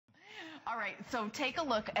All right, so take a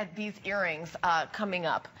look at these earrings coming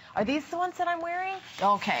up. Are these the ones that I'm wearing?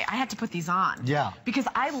 Okay, I had to put these on. Yeah. Because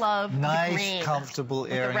I love the green. Nice, comfortable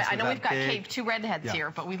earrings. I know we've got two redheads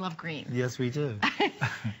here, but we love green. Yes, we do. Okay.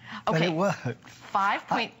 But it works.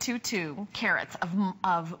 5.22 carats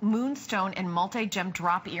of Moonstone and Multigem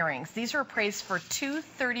drop earrings. These are appraised for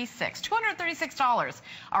 $236.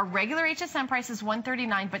 Our regular HSN price is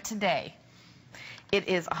 $139, but today it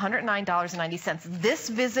is $109.90. This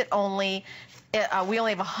visit only. We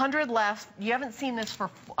only have 100 left. You haven't seen this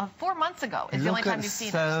for 4 months ago. It's the only time you've seen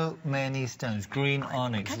it. So many stones: green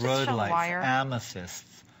onyx, rhodolite,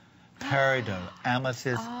 amethysts, peridot,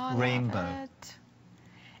 amethyst, rainbow.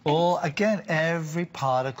 Or again, every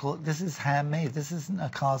particle. This is handmade. This isn't a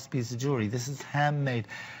cast piece of jewelry. This is handmade,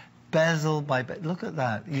 bezel by bezel. Look at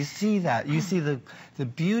that. You see that. You see the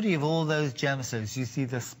beauty of all those gemstones. You see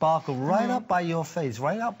the sparkle right up by your face,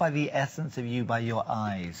 right up by the essence of you, by your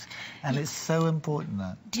eyes. And it's so important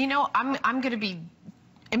that. Do you know, I'm going to be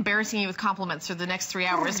embarrassing you with compliments for the next 3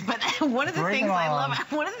 hours, but one of the things I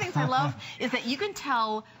love is that you can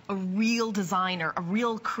tell a real designer, a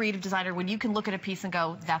real creative designer, when you can look at a piece and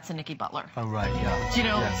go, that's a Nicky Butler. Oh, right, yeah. Do you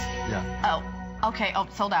know? Yes, yeah. Oh, okay. Oh,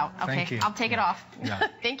 sold out. Okay, thank you. I'll take it off. Yeah.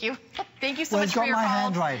 Thank you. Thank you so much for your call. Well, call.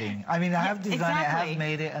 it's got my handwriting. I mean, I have designed it, I have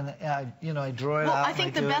made it, and you know, I draw it out. Well, I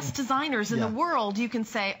think the best designers in the world, you can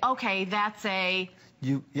say, okay, that's a.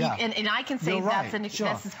 And I can say that's right,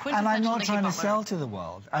 that's quintessential. And I'm not trying to sell to the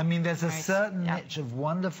world. I mean, there's a certain niche of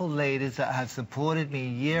wonderful ladies that have supported me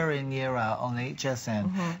year in, year out on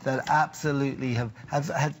HSN that absolutely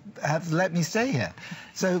have let me stay here.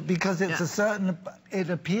 So because it's a certain, it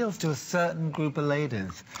appeals to a certain group of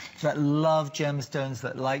ladies that love gemstones,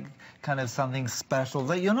 that like kind of something special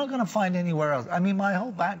that you're not going to find anywhere else. I mean, my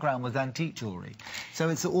whole background was antique jewelry. So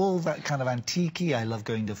it's all that kind of antique-y. I love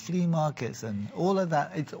going to flea markets and all of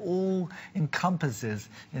that. It's all encompasses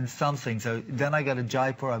in something. So then I go to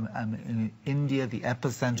Jaipur. I'm in India, the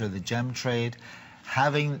epicenter of the gem trade,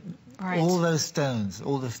 having all those stones,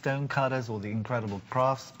 all the stone cutters, all the incredible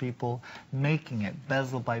craftspeople making it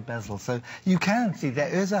bezel by bezel. So you can see there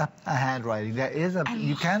is a handwriting. There is a,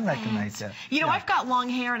 you can recognize it. You know, I've got long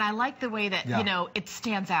hair, and I like the way that, you know, it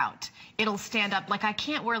stands out. It'll stand up. Like, I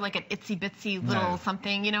can't wear like an itsy-bitsy little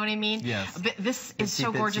something, you know what I mean? Yes. But this is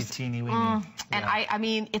so gorgeous. Teeny weeny. And I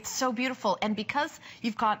mean, it's so beautiful. And because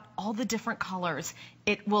you've got all the different colors,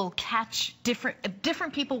 it will catch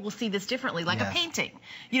different people will see this differently, like a painting.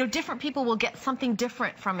 You know, different people will get something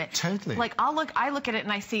different from it. Totally. Like I look at it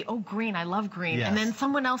and I see, oh, green, I love green. And then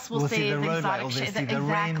someone else will say the exotic shade. Exactly. The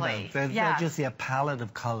rainbow. They're just a palette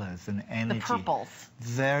of colors and energy. The purples.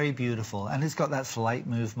 Very beautiful. And it's got that slight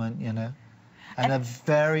movement, you know. And a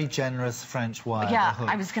very generous French wire. Yeah,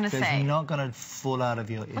 I was going to say. It's not going to fall out of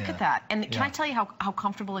your ear. Look at that. And can I tell you how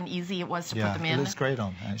comfortable and easy it was to put them in? It looks great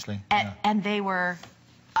on, actually. And they were...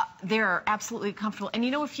 they're absolutely comfortable. And,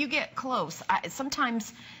 you know, if you get close,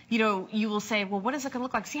 sometimes, you know, you will say, well, what is it going to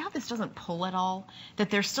look like? See how this doesn't pull at all? That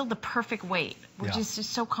they're still the perfect weight, which is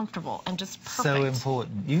just so comfortable and just perfect. So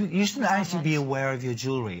important. You shouldn't actually be aware of your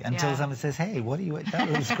jewelry until someone says, hey, what are you... That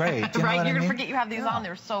looks great. You're going to forget you have these on.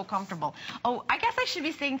 They're so comfortable. Oh, I guess I should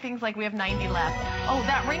be saying things like we have 90 left. Oh,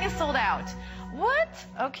 that ring is sold out. What?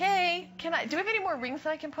 Okay. Do we have any more rings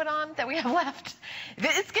that I can put on that we have left?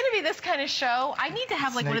 It's going to be this kind of show. I need to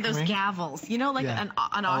have like one of those gavels, you know, like an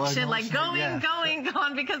auction, like going,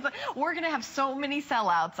 gone, because we're going to have so many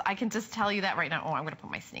sellouts. I can just tell you that right now. Oh, I'm going to put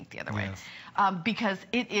my snake the other way. Because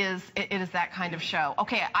it is that kind of show.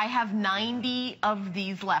 Okay, I have 90 of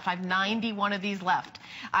these left. I have 91 of these left.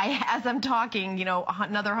 As I'm talking, you know,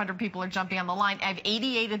 another 100 people are jumping on the line. I have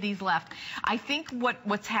 88 of these left. I think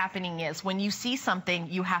what's happening is when you see something,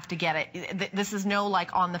 you have to get it. This is no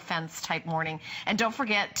like on the fence type morning. And don't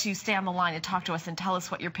forget to stay on the line and talk to us and tell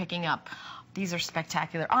us what you're picking up. These are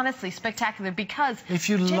spectacular. Honestly, spectacular, because if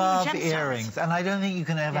you love earrings, and I don't think you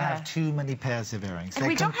can ever have too many pairs of earrings. And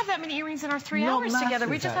we don't have that many earrings in our 3 hours together.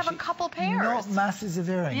 We just have a couple pairs. Not masses of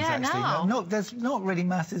earrings, actually. No, there's not really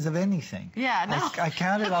masses of anything. Yeah, no. I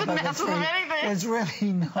counted up over 3. There's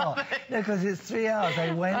really not. Because it's 3 hours.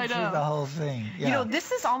 I went through the whole thing. You know,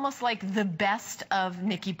 this is almost like the best of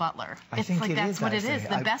Nicky Butler. I think like that's what it is.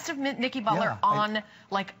 The best of Nicky Butler on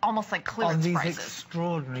like almost like clearance prices. On these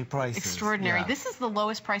extraordinary prices. Extraordinary. This is the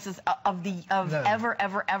lowest prices of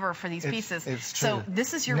ever for these pieces. It's true. So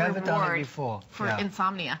this is your reward for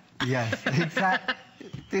insomnia. Yes, exactly.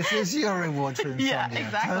 This is your reward for insomnia. Yeah,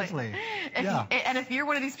 exactly. Totally. And if you're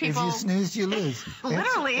one of these people... If you snooze, you lose.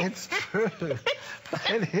 Literally. It's true.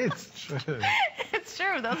 It is true. It's It's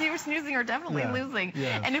true. Those of you who are snoozing are definitely losing.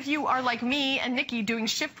 Yes. And if you are like me and Nikki doing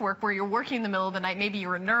shift work where you're working in the middle of the night, maybe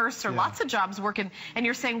you're a nurse or lots of jobs working, and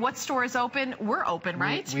you're saying, what store is open? We're open,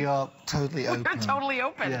 right? We are totally open. We're totally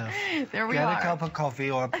open. Yes. There we are. Get a cup of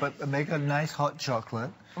coffee or make a nice hot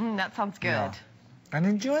chocolate. That sounds good. Yeah. And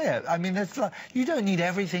enjoy it. I mean, it's like, you don't need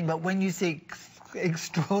everything, but when you see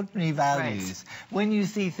extraordinary values, when you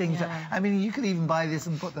see things that, I mean, you could even buy this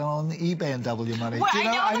and put them on eBay and double your money. Well, you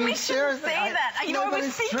know? I know we shouldn't say that. I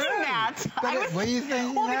was thinking that. Were you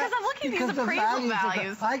thinking well, that? because I'm looking at these appraisal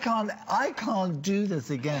values. I can't do this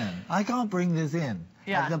again. I can't bring this in.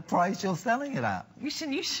 At the price you're selling it at. You should.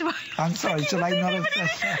 I'm sorry, should I not have said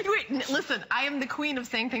that? Wait, listen, I am the queen of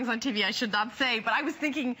saying things on TV I should not say, but I was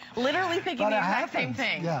literally thinking the exact same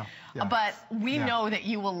thing. Yeah. But we know that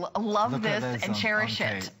you will love this and cherish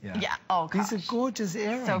it. Yeah. Oh, gosh. These are gorgeous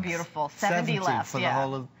earrings. So beautiful. 70 left. For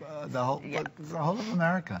the whole of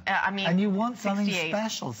America. I mean, and you want something 68.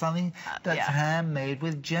 special, something that's handmade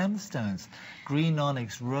with gemstones, green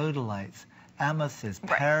onyx, rhodolites, amethyst,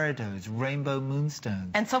 peridots, rainbow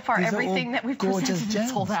moonstones. And so far, everything that we've presented is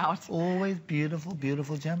sold out. Always beautiful,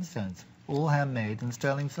 beautiful gemstones, all handmade in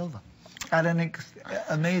sterling silver. At an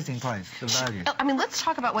amazing price, the value. I mean, let's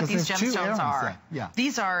talk about what these gemstones are. Yeah.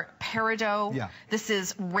 These are peridot. Yeah. This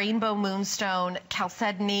is rainbow moonstone,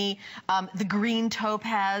 chalcedony, the green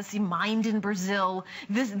topaz, mined in Brazil.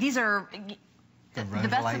 These are the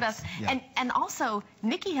best of the best. Yeah. And also,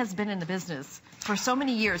 Nicky has been in the business for so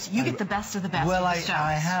many years. You get the best of the best. Well, I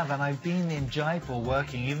have, and I've been in Jaipur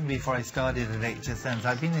working even before I started at HSN. So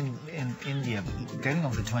I've been in India going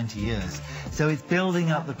on for 20 years. So it's building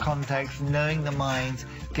up the contacts, knowing the mines,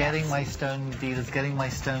 getting my stone dealers, getting my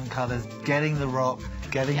stone cutters, getting the rock,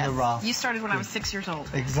 getting the rough. You started when I was 6 years old.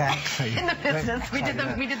 Exactly. In the business. We did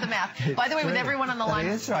the math. By the way, with everyone on the line.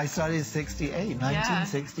 That is true. I started in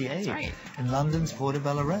 1968. That's right. In London's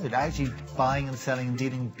Portobello Road, actually buying and selling and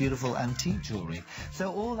dealing beautiful antique jewellery.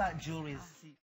 So all that jewellery is